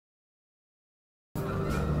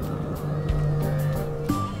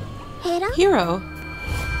Hero? Hero?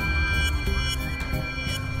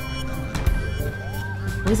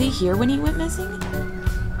 Was he here when he went missing?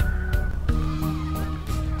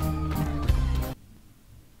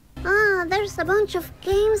 Ah, there's a bunch of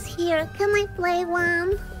games here. Can I play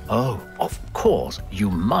one? Oh, of course.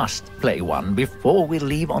 You must play one before we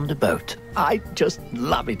leave on the boat. I just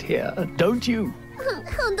love it here, don't you?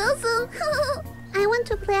 Who doesn't? I want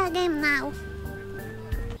to play a game now.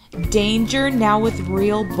 Danger now with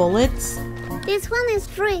real bullets? This one is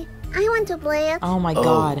free. I want to play it. Oh my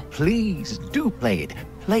god. Oh, please do play it.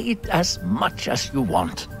 Play it as much as you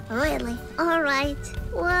want. Really? Alright.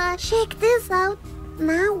 Well, check this out.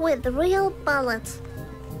 Now with real bullets.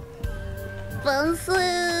 Fancy.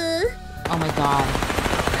 Oh my god.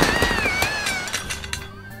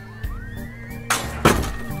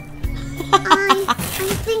 I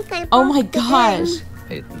think I Oh my broke the gosh.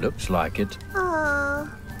 game. It looks like it. Oh.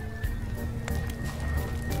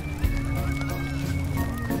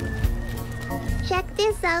 Check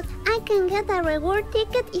this out. I can get a reward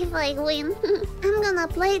ticket if I win. I'm gonna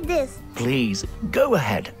play this. Please, go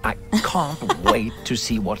ahead. I can't wait to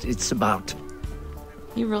see what it's about.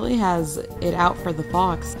 He really has it out for the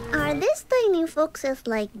fox. Are these tiny foxes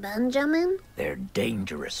like Benjamin? They're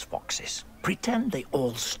dangerous foxes. Pretend they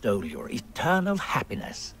all stole your eternal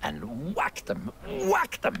happiness and whack them,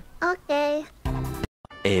 whack them. Okay.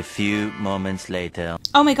 A few moments later.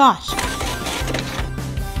 Oh my gosh.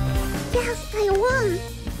 Yes, I won.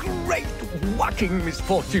 Great whacking,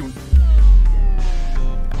 Misfortune.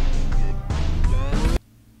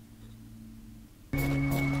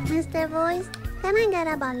 Mr. Voice, can I get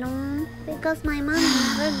a balloon? Because my mom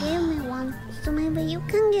never gave me one. So maybe you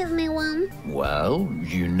can give me one. Well,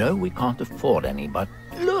 you know we can't afford any, but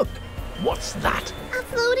look, what's that? A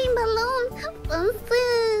floating balloon.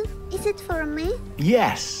 Fancy. Is it for me?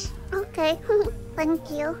 Yes. Okay.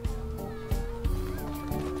 Thank you.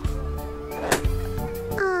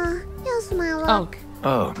 Here's my luck.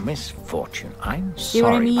 Oh, Misfortune, I'm See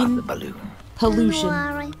what I sorry about mean? the balloon. Pollution.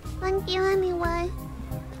 Don't worry. Thank you anyway.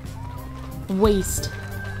 Waste.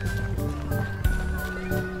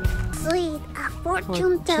 Sweet, a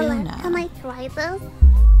fortune teller. Fortuna. Can I try this?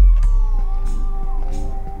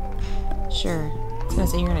 Sure. I was gonna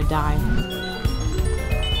say you're gonna die.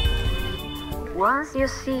 Once you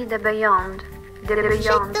see the beyond, the Check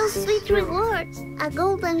beyond those sees sweet you. rewards. A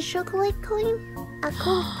golden chocolate coin, a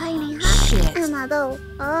cool tiny hat, Shit. and a doll.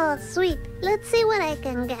 Oh, sweet. Let's see what I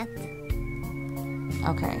can get.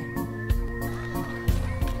 Okay.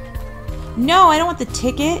 No, I don't want the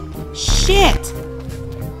ticket. Shit!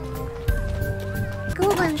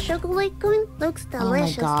 Golden chocolate coin looks my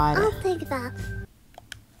delicious. God. I'll take that.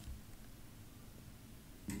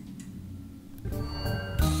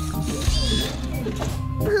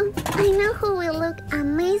 I know who will look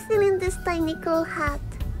amazing in this tiny cool hat.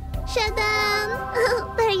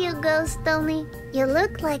 Shadan! There you go, Stony. You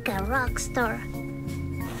look like a rock star.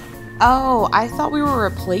 Oh, I thought we were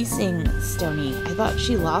replacing Stony. I thought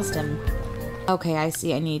she lost him. Okay, I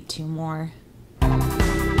see. I need 2 more.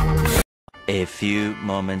 A few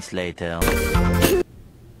moments later.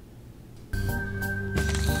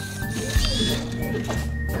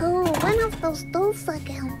 Oh, one of those dolls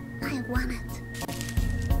again. I want it.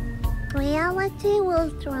 Reality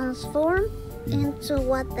will transform into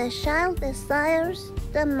what the child desires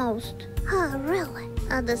the most. Ah, really?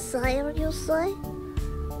 A desire, you say?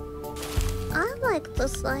 I like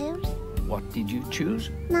desires. What did you choose?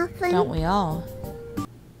 Nothing. Don't we all?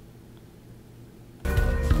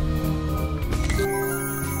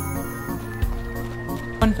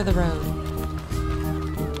 One for the road.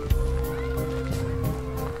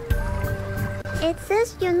 It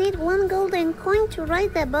says you need 1 golden coin to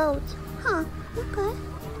ride the boat. Huh, okay.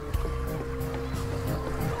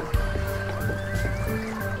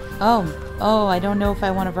 Oh, I don't know if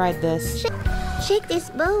I want to ride this. Check this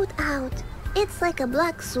boat out. It's like a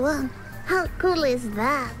black swan. How cool is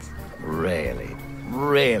that? Really,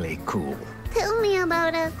 really cool. Tell me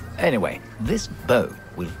about it. Anyway, this boat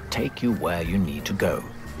will take you where you need to go.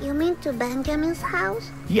 You mean to Benjamin's house?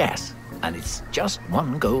 Yes, and it's just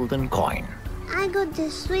 1 golden coin. I got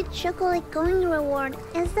this sweet chocolate coin reward.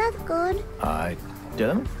 Is that good? I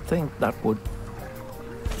don't think that would...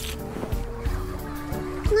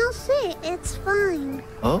 No, see, it's fine.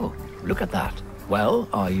 Oh, look at that. Well,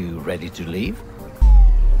 are you ready to leave?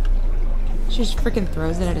 She just freaking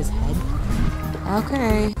throws it at his head.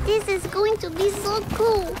 Okay. This is going to be so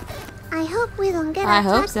cool. I hope we don't get I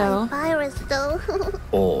attacked hope so. by pirates, though.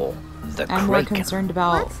 Or the I'm more Kraken? concerned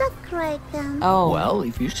about... What's a Kraken? Oh. Well,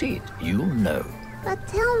 if you see it, you'll know. But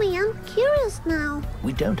tell me, I'm curious now.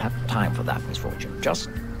 We don't have time for that, Misfortune. Just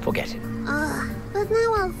Forget it. But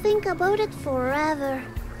now I'll think about it forever.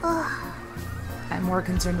 I'm more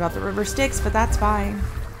concerned about the river Styx, but that's fine.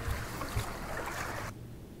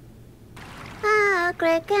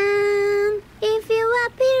 Kraken, if you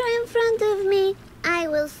appear in front of me, I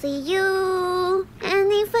will see you.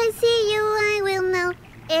 And if I see you, I will know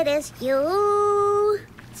it is you.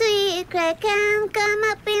 See, Kraken, come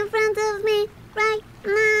up in front of me right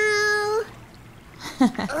now.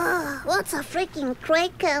 What's a freaking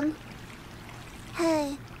Kraken?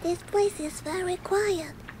 Hey, this place is very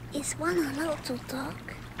quiet. Is one allowed to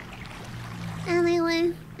talk?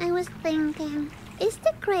 Anyway, I was thinking, is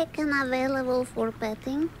the Kraken available for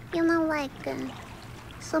petting? You know, like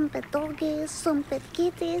some pet doggies, some pet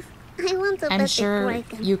kitties. I want to pet I'm sure the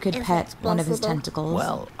Kraken. you could if pet it's one of his possible. tentacles.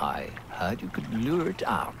 Well, I heard you could lure it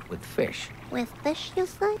out with fish. With fish, you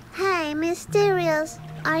say? Hey, Mysterious,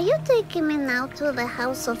 are you taking me now to the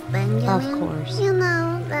house of Benjamin? Of course. You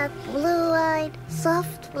know, that blue-eyed,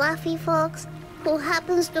 soft, fluffy fox who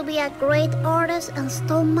happens to be a great artist and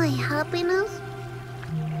stole my happiness?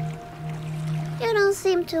 You don't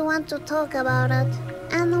seem to want to talk about it.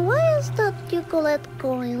 And why is that you collect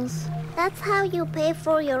coins? That's how you pay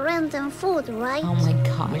for your rent and food, right? Oh my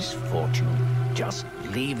gosh. Misfortune, just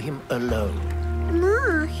leave him alone.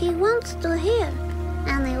 No, he wants to hear.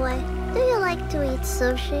 Anyway, do you like to eat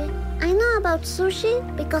sushi? I know about sushi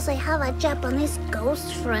because I have a Japanese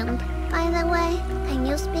ghost friend. By the way, can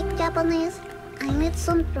you speak Japanese? I need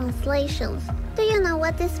some translations. Do you know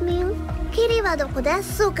what this means? Kiri wa doko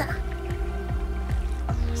desu ka?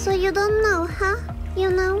 So you don't know, huh? You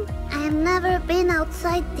know, I've never been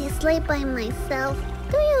outside this late by myself.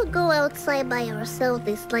 Do you go outside by yourself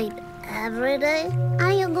this late every day?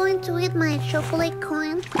 Are you going to eat my chocolate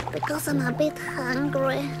coin? Because I'm a bit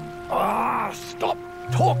hungry. Stop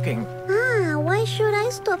talking. Why should I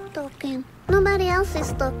stop talking? Nobody else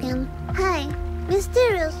is talking. Hey,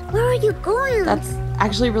 Mysterious, where are you going? That's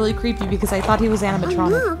actually really creepy because I thought he was Oh animatronic.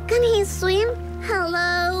 no, can he swim?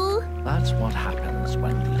 Hello? That's what happens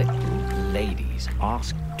when little ladies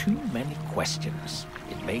ask too many questions.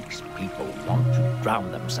 It makes people want to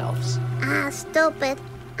drown themselves. Stop it.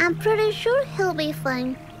 I'm pretty sure he'll be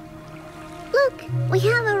fine. Look, we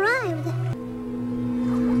have arrived.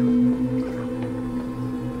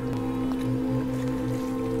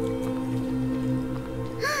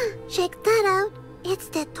 Check that out. It's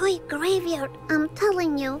the toy graveyard, I'm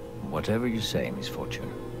telling you. Whatever you say, Misfortune.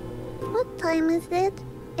 What time is it?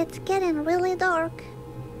 It's getting really dark.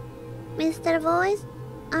 Mr. Voice,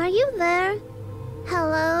 are you there?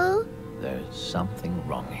 Hello? There's something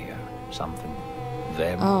wrong here. Something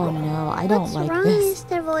very Oh wrong. no, I don't What's like wrong, this.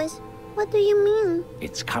 Mr. Voice? What do you mean?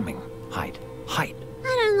 It's coming. Hide. Hide. I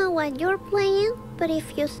don't know what you're playing, but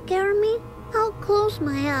if you scare me, I'll close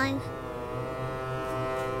my eyes.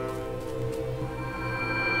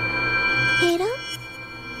 Ada?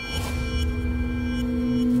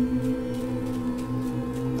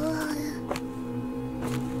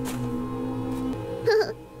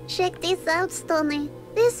 Check this out, Stony.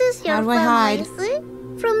 This is your How do I family, hide? see?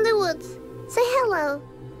 From the woods. Say hello.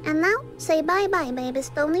 And now, say bye-bye, baby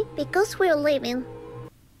Stony, because we're leaving.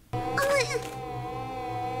 Oh,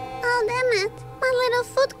 damn it. My little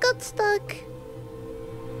foot got stuck.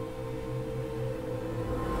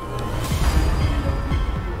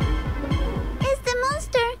 It's the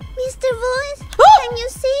monster, Mr. Voice. Can you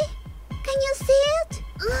see? Can you see it?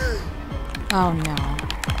 Oh no.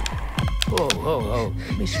 Oh,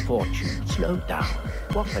 Misfortune, slow down.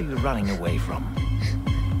 What are you running away from?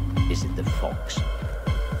 Is it the fox?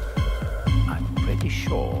 I'm pretty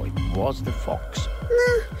sure it was the fox.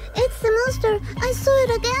 No, it's the monster. I saw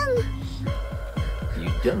it again.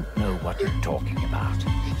 You don't know what you're talking about.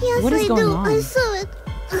 Yes, What is I going do. on? I saw it.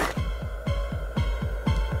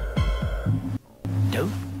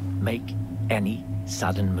 Don't make any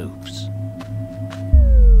sudden moves.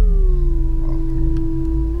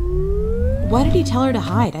 Why did he tell her to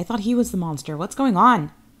hide? I thought he was the monster. What's going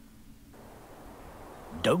on?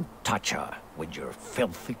 Don't touch her with your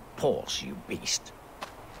filthy paws, you beast.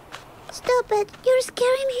 Stop it. You're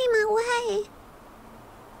scaring him away.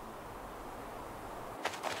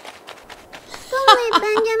 Go away,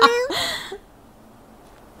 Benjamin.